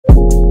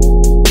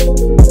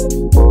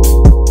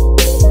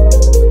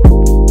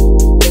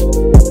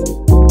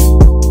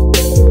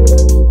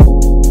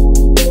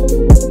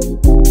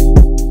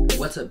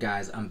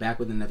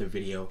with another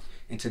video,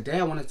 and today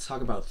I wanted to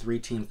talk about three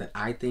teams that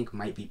I think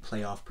might be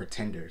playoff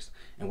pretenders.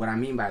 And what I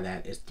mean by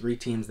that is three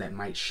teams that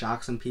might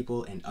shock some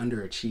people and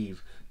underachieve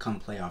come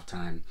playoff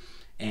time.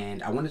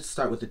 And I wanted to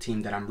start with the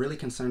team that I'm really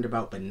concerned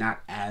about, but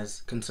not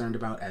as concerned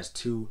about as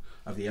two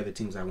of the other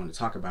teams I want to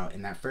talk about.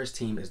 And that first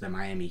team is the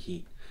Miami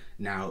Heat.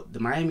 Now, the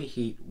Miami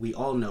Heat, we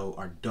all know,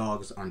 are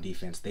dogs on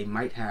defense. They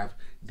might have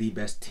the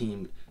best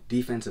team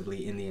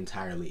defensively in the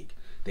entire league.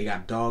 They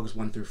got dogs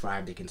 1 through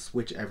 5. They can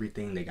switch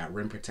everything. They got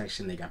rim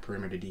protection. They got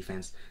perimeter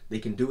defense. They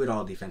can do it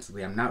all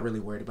defensively. I'm not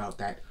really worried about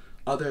that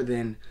other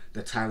than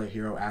the Tyler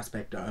Hero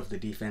aspect of the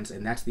defense.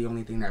 And that's the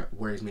only thing that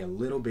worries me a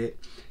little bit,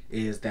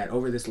 is that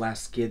over this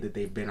last skid that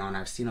they've been on,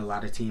 I've seen a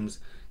lot of teams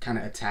kind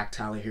of attack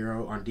Tyler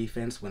Hero on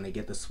defense when they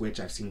get the switch.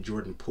 I've seen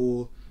Jordan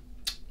Poole,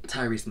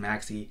 Tyrese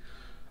Maxey,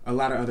 a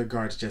lot of other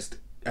guards just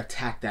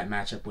attack that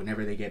matchup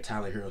whenever they get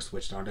Tyler Hero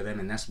switched onto them,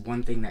 and that's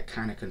one thing that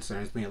kind of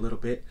concerns me a little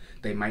bit.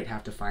 They might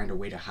have to find a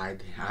way to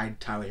hide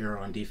Tyler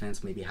Hero on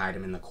defense, maybe hide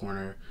him in the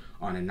corner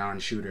on a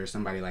non-shooter,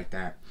 somebody like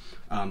that.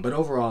 But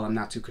overall, I'm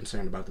not too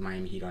concerned about the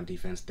Miami Heat on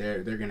defense.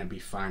 They're going to be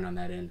fine on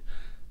that end.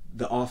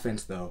 The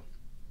offense, though,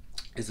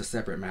 is a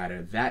separate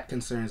matter. That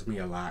concerns me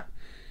a lot.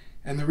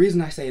 And the reason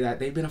I say that,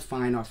 they've been a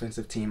fine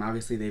offensive team.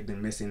 Obviously, they've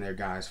been missing their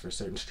guys for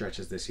certain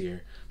stretches this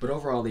year, but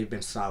overall, they've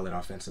been solid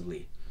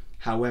offensively.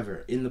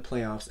 However, in the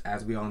playoffs,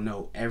 as we all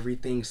know,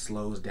 everything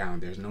slows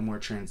down. There's no more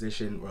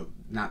transition, or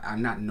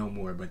not no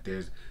more, but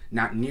there's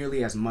not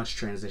nearly as much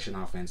transition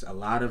offense. A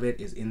lot of it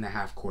is in the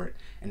half court,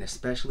 and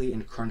especially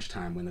in crunch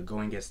time, when the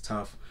going gets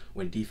tough,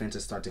 when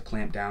defenses start to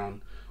clamp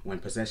down, when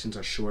possessions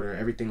are shorter,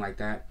 everything like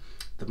that.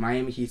 The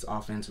Miami Heat's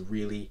offense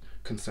really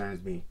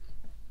concerns me.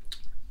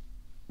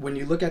 When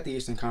you look at the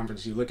Eastern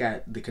Conference, you look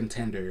at the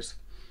contenders.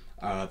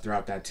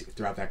 Throughout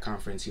that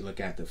conference, you look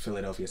at the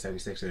Philadelphia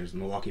 76ers,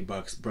 Milwaukee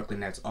Bucks, Brooklyn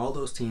Nets, all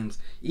those teams,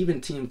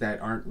 even teams that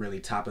aren't really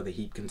top of the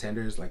heap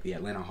contenders like the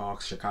Atlanta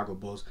Hawks, Chicago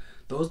Bulls.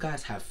 Those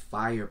guys have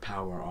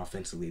firepower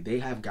offensively. They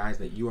have guys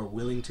that you are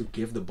willing to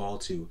give the ball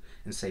to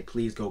and say,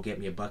 please go get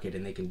me a bucket,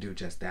 and they can do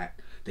just that.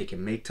 They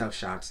can make tough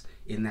shots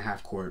in the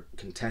half court,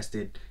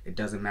 contested. It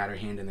doesn't matter,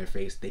 hand in their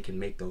face. They can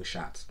make those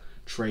shots.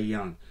 Trae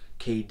Young,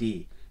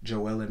 KD,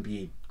 Joel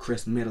Embiid,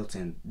 Chris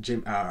Middleton,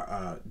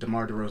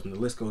 DeMar DeRozan, the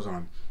list goes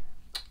on.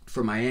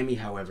 For Miami,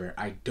 however,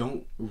 I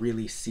don't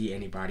really see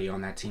anybody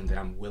on that team that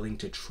I'm willing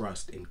to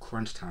trust in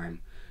crunch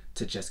time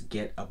to just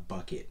get a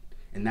bucket.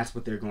 And that's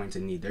what they're going to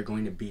need. They're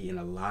going to be in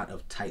a lot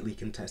of tightly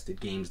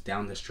contested games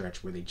down the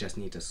stretch where they just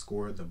need to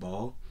score the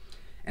ball.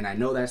 And I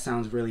know that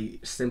sounds really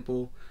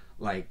simple,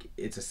 like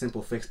it's a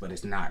simple fix, but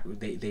it's not.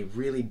 They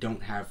really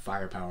don't have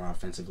firepower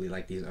offensively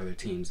like these other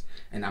teams.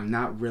 And I'm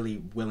not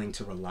really willing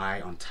to rely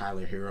on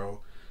Tyler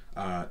Hero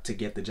to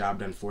get the job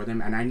done for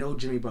them. And I know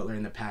Jimmy Butler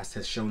in the past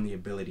has shown the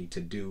ability to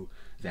do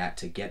that,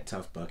 to get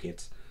tough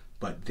buckets,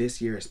 but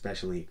this year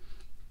especially,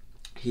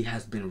 he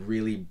has been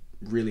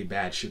really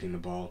bad shooting the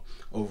ball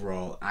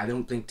overall. I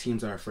don't think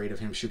teams are afraid of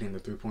him shooting the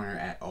three-pointer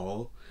at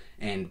all.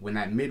 And when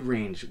that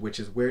mid-range, which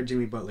is where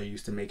Jimmy Butler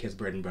used to make his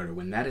bread and butter,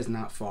 when that is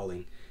not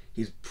falling,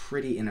 he's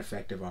pretty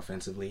ineffective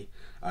offensively.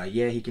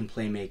 Yeah, he can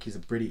play make. He's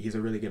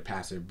a really good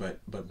passer, but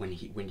when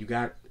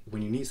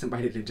you need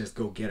somebody to just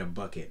go get a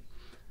bucket,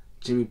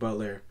 Jimmy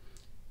Butler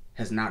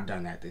has not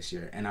done that this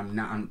year, and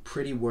I'm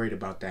pretty worried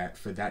about that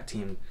for that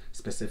team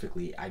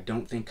specifically. I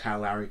don't think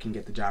Kyle Lowry can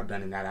get the job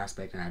done in that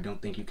aspect, and I don't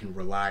think you can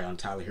rely on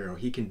Tyler Hero.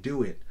 He can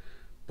do it,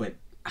 but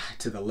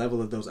to the level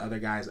of those other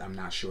guys, I'm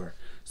not sure.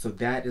 So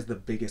that is the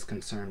biggest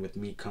concern with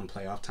me come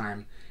playoff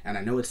time. And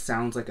I know it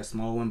sounds like a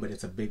small one, but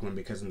it's a big one,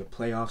 because in the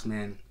playoffs,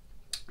 man,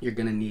 you're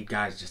gonna need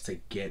guys just to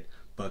get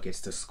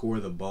buckets, to score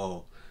the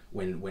ball.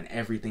 When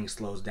everything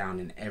slows down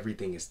and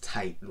everything is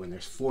tight, when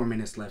there's 4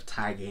 minutes left,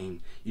 tie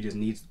game, you just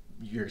need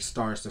your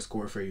stars to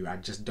score for you. I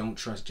just don't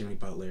trust Jimmy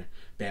Butler,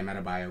 Bam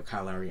Adebayo,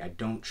 Kyle Lowry. I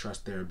don't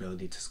trust their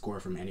ability to score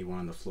from anyone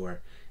on the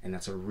floor, and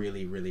that's a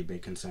really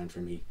big concern for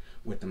me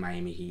with the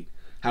Miami Heat.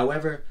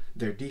 However,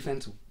 their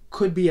defense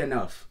could be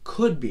enough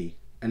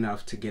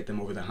to get them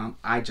over the hump.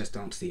 I just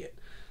don't see it.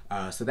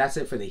 So that's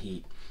it for the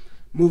Heat.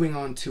 Moving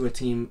on to a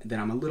team that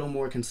I'm a little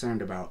more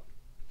concerned about,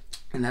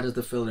 and that is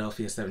the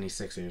Philadelphia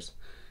 76ers.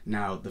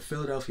 Now, the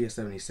Philadelphia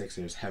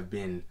 76ers have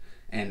been,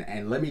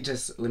 and let me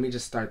just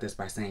start this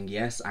by saying,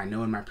 yes, I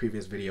know in my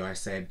previous video I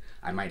said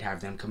I might have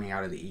them coming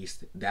out of the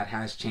East. That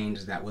has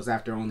changed. That was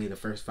after only the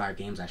first 5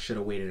 games. I should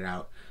have waited it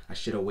out. I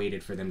should have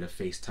waited for them to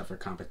face tougher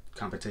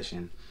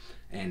competition.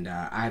 And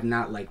I have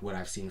not liked what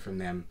I've seen from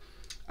them.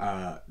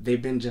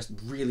 They've been just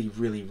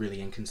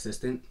really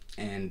inconsistent,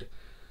 and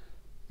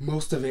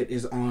most of it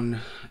is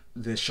on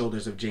the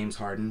shoulders of James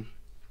Harden.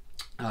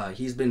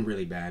 He's been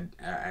really bad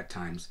at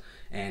times,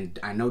 and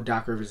I know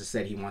Doc Rivers has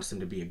said he wants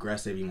them to be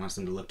aggressive, he wants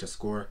them to look to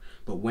score,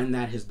 but when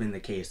that has been the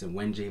case, and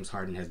when James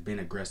Harden has been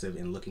aggressive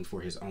in looking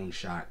for his own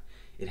shot,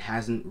 it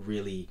hasn't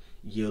really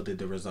yielded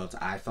the results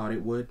I thought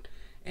it would.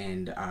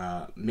 And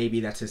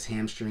maybe that's his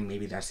hamstring,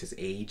 maybe that's his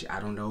age. I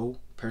don't know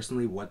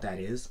personally what that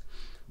is,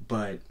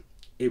 but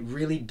it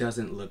really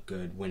doesn't look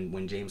good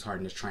when James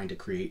Harden is trying to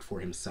create for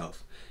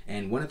himself.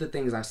 And one of the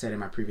things I said in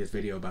my previous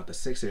video about the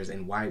Sixers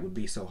and why it would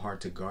be so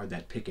hard to guard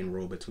that pick and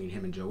roll between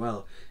him and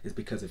Joel is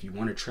because if you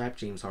want to trap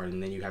James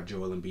Harden, then you have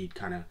Joel Embiid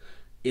kind of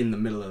in the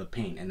middle of the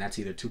paint, and that's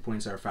either 2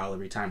 points or a foul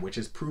every time, which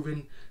is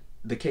proven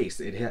the case.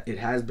 It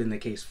has been the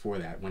case for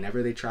that.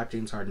 Whenever they trap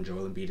James Harden,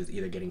 Joel Embiid is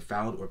either getting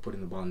fouled or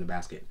putting the ball in the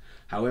basket.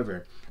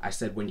 However, I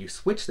said when you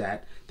switch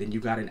that, then you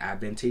got an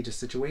advantageous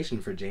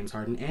situation for James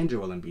Harden and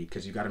Joel Embiid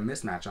because you got a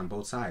mismatch on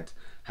both sides.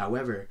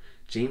 However,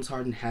 James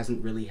Harden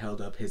hasn't really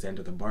held up his end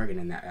of the bargain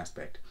in that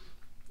aspect.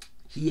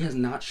 He has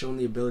not shown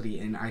the ability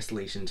in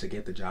isolation to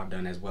get the job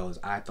done as well as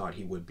I thought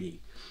he would be.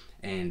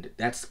 And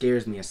that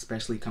scares me,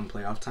 especially come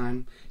playoff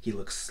time. He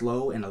looks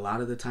slow, and a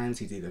lot of the times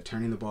he's either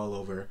turning the ball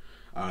over,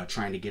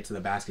 trying to get to the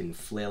basket and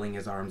flailing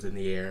his arms in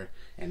the air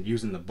and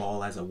using the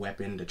ball as a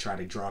weapon to try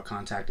to draw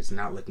contact. It's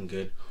not looking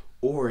good.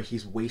 Or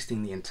he's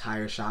wasting the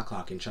entire shot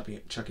clock and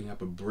chucking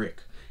up a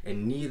brick.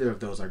 And neither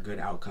of those are good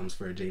outcomes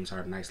for a James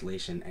Harden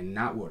isolation and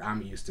not what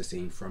I'm used to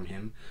seeing from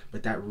him.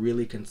 But that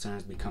really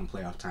concerns me come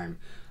playoff time.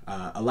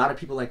 A lot of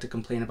people like to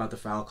complain about the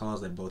foul calls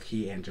that both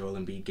he and Joel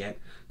Embiid get.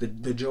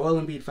 The Joel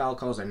Embiid foul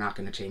calls are not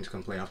going to change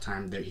come playoff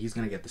time. He's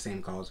going to get the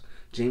same calls.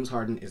 James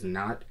Harden is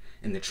not.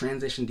 And the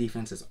transition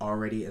defense is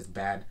already as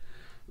bad,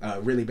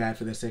 really bad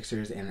for the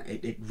Sixers. And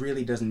it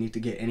really doesn't need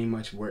to get any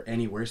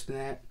worse than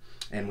that.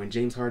 And when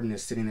James Harden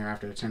is sitting there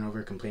after the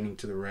turnover complaining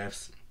to the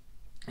refs,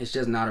 it's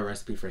just not a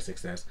recipe for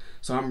success.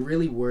 So I'm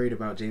really worried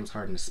about James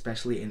Harden,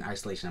 especially in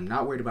isolation. I'm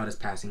not worried about his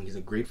passing. He's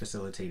a great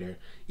facilitator,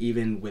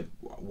 even with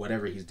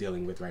whatever he's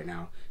dealing with right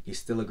now. He's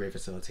still a great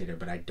facilitator,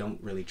 but I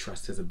don't really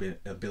trust his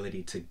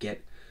ability to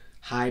get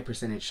high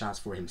percentage shots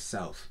for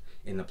himself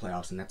in the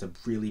playoffs, and that's a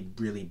really,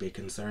 really big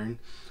concern.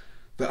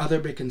 The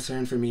other big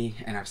concern for me,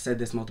 and I've said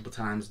this multiple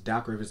times,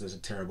 Doc Rivers is a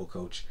terrible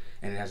coach,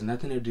 and it has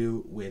nothing to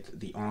do with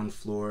the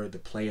on-floor, the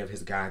play of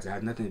his guys. It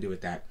has nothing to do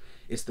with that.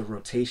 It's the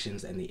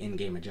rotations and the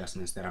in-game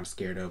adjustments that I'm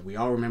scared of. We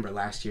all remember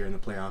last year in the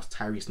playoffs,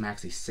 Tyrese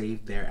Maxey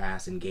saved their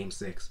ass in Game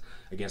 6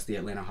 against the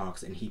Atlanta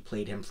Hawks, and he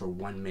played him for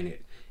 1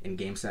 minute in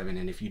Game 7.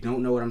 And if you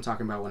don't know what I'm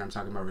talking about when I'm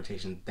talking about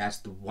rotation, that's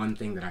the one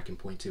thing that I can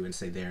point to and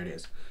say, there it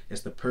is.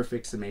 It's the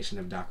perfect summation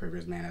of Doc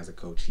Rivers, man, as a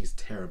coach. He's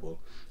terrible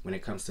when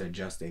it comes to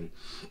adjusting.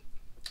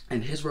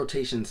 And his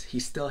rotations,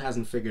 he still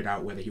hasn't figured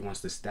out whether he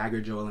wants to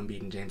stagger Joel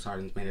Embiid and James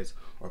Harden's minutes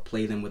or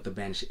play them with the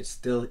bench. He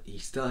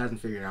still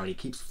hasn't figured it out. He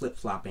keeps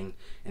flip-flopping,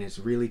 and it's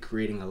really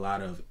creating a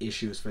lot of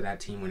issues for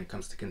that team when it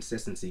comes to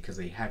consistency because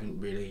they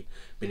haven't really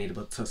been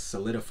able to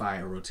solidify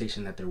a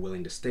rotation that they're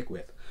willing to stick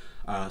with.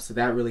 So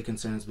that really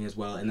concerns me as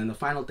well. And then the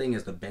final thing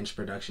is the bench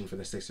production for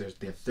the Sixers.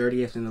 They're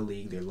 30th in the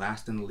league. They're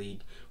last in the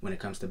league when it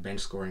comes to bench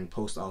scoring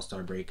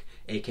post-All-Star break,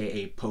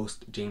 a.k.a.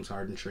 post-James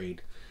Harden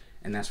trade.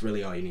 And that's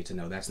really all you need to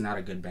know. That's not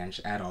a good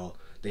bench at all.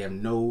 They have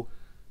no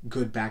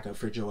good backup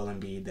for Joel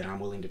Embiid that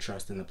I'm willing to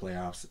trust in the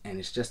playoffs. And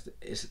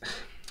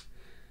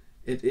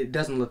it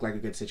doesn't look like a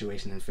good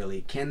situation in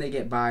Philly. Can they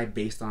get by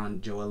based on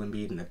Joel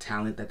Embiid and the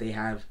talent that they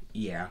have?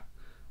 Yeah.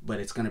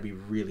 But it's going to be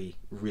really,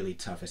 really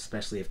tough,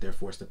 especially if they're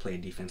forced to play a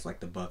defense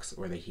like the Bucks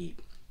or the Heat.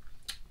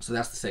 So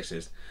that's the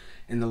Sixers.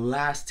 And the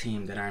last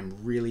team that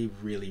I'm really,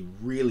 really,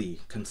 really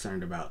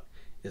concerned about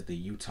is the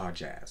Utah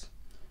Jazz.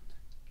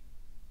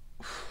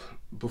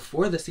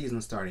 Before the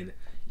season started,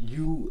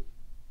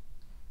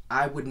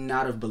 I would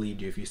not have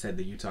believed you if you said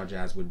the Utah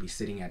Jazz would be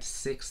sitting at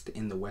 6th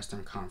in the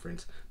Western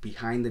Conference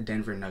behind the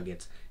Denver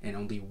Nuggets and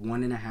only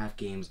 1.5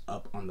 games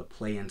up on the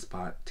play-in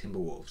spot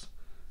Timberwolves.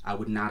 I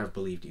would not have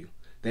believed you.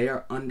 They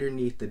are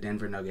underneath the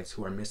Denver Nuggets,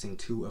 who are missing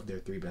 2 of their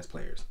 3 best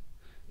players.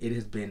 It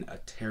has been a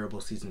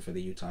terrible season for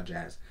the Utah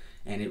Jazz,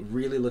 and it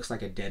really looks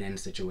like a dead-end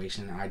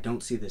situation. I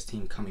don't see this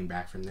team coming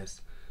back from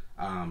this.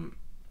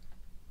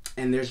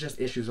 And there's just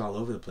issues all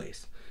over the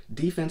place.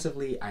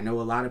 Defensively, I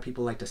know a lot of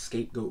people like to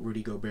scapegoat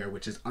Rudy Gobert,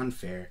 which is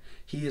unfair.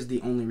 He is the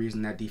only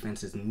reason that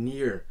defense is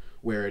near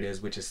where it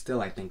is, which is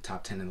still, I think,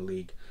 top 10 in the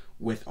league.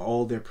 With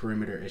all their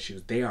perimeter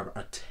issues, they are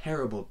a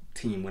terrible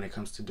team when it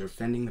comes to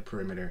defending the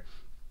perimeter.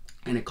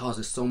 And it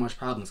causes so much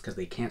problems because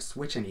they can't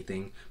switch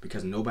anything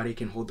because nobody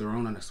can hold their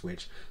own on a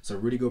switch. So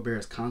Rudy Gobert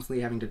is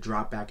constantly having to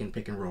drop back and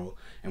pick and roll.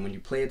 And when you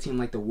play a team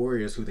like the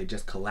Warriors, who they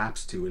just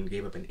collapsed to and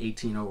gave up an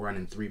 18-0 run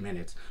in 3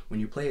 minutes, when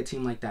you play a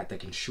team like that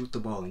can shoot the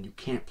ball and you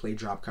can't play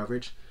drop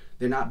coverage,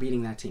 they're not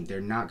beating that team. They're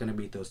not going to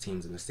beat those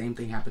teams. And the same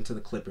thing happened to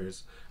the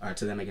Clippers,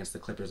 to them against the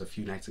Clippers a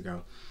few nights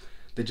ago.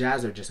 The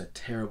Jazz are just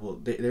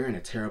they're in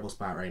a terrible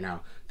spot right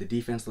now. The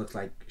defense looks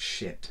like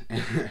shit.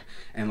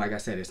 And like I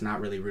said, it's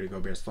not really Rudy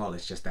Gobert's fault.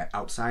 It's just that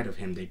outside of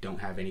him, they don't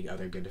have any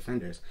other good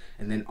defenders.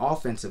 And then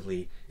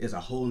offensively is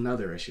a whole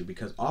nother issue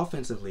because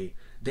offensively,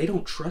 they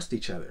don't trust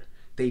each other.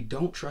 They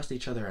don't trust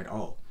each other at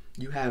all.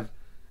 You have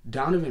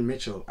Donovan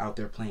Mitchell out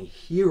there playing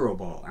hero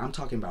ball. I'm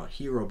talking about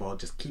hero ball,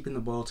 just keeping the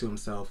ball to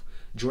himself.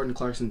 Jordan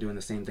Clarkson doing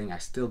the same thing. I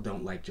still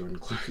don't like Jordan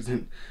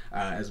Clarkson.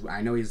 As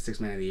I know he's the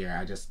 6th man of the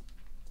year.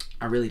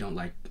 I really don't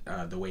like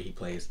the way he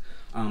plays.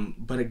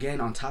 But again,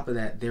 on top of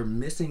that, they're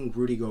missing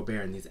Rudy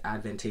Gobert in these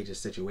advantageous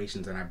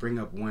situations. And I bring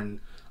up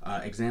one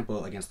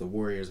example against the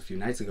Warriors a few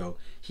nights ago,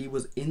 he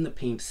was in the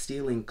paint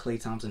stealing Klay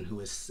Thompson, who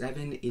is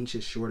 7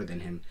 inches shorter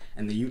than him,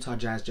 and the Utah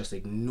Jazz just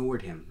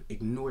ignored him.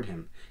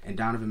 And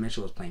Donovan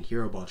Mitchell was playing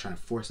hero ball, trying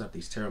to force up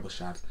these terrible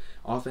shots.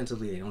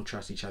 Offensively, they don't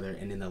trust each other,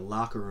 and in the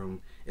locker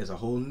room is a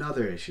whole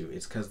nother issue.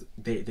 It's because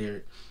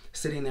they're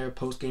sitting there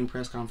post-game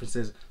press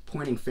conferences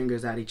pointing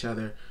fingers at each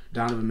other.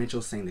 Donovan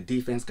Mitchell saying the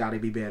defense got to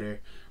be better.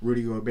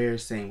 Rudy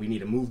Gobert saying we need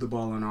to move the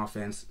ball on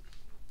offense.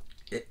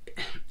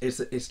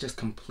 It's just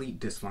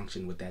complete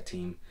dysfunction with that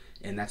team,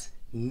 and that's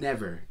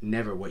never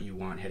what you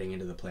want heading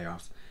into the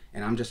playoffs.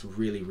 And I'm just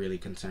really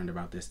concerned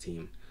about this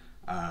team.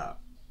 I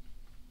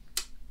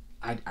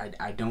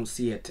don't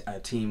see a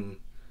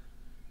team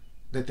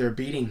that they're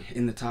beating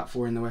in the top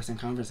 4 in the Western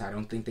Conference. I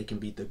don't think they can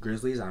beat the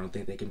Grizzlies. I don't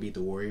think they can beat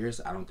the Warriors.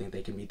 I don't think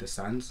they can beat the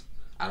Suns.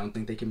 I don't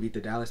think they can beat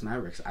the Dallas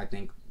Mavericks. I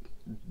think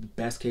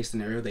best case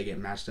scenario, they get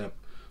matched up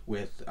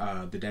with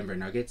the Denver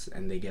Nuggets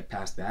and they get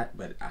past that.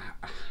 But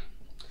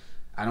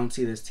I don't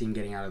see this team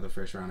getting out of the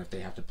first round if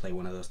they have to play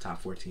one of those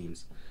top 4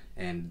 teams.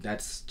 And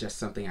that's just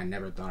something I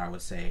never thought I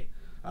would say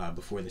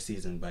before the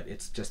season, but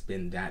it's just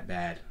been that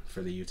bad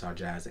for the Utah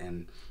Jazz.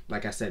 And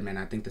like I said, man,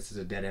 I think this is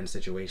a dead-end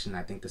situation.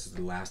 I think this is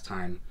the last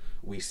time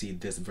we see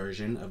this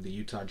version of the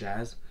Utah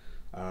Jazz.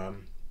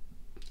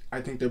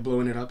 I think they're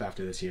blowing it up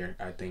after this year.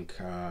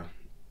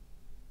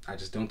 I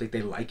just don't think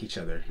they like each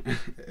other.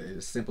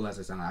 As simple as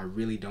it sounds, I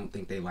really don't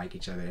think they like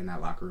each other in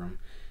that locker room.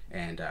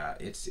 And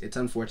it's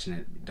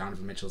unfortunate.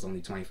 Donovan Mitchell's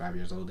only 25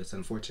 years old. It's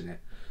unfortunate.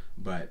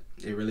 But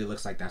it really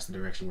looks like that's the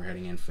direction we're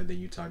heading in for the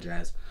Utah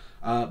Jazz.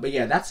 But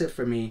yeah, that's it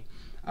for me.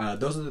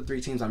 Those are the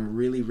 3 teams I'm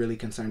really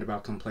concerned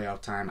about come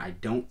playoff time. I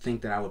don't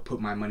think that I would put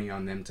my money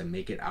on them to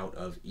make it out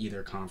of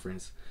either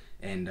conference.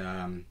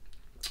 And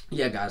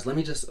yeah, guys, let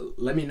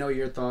me know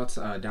your thoughts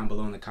down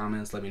below in the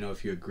comments. Let me know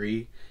if you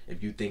agree,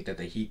 if you think that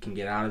the Heat can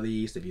get out of the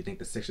East, if you think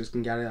the Sixers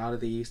can get out of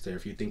the East, or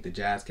if you think the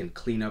Jazz can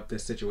clean up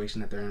this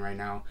situation that they're in right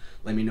now.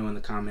 Let me know in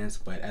the comments.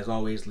 But as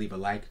always, leave a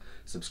like,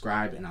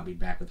 subscribe, and I'll be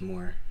back with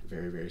more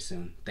very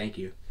soon. Thank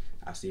you.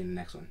 I'll see you in the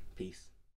next one. Peace.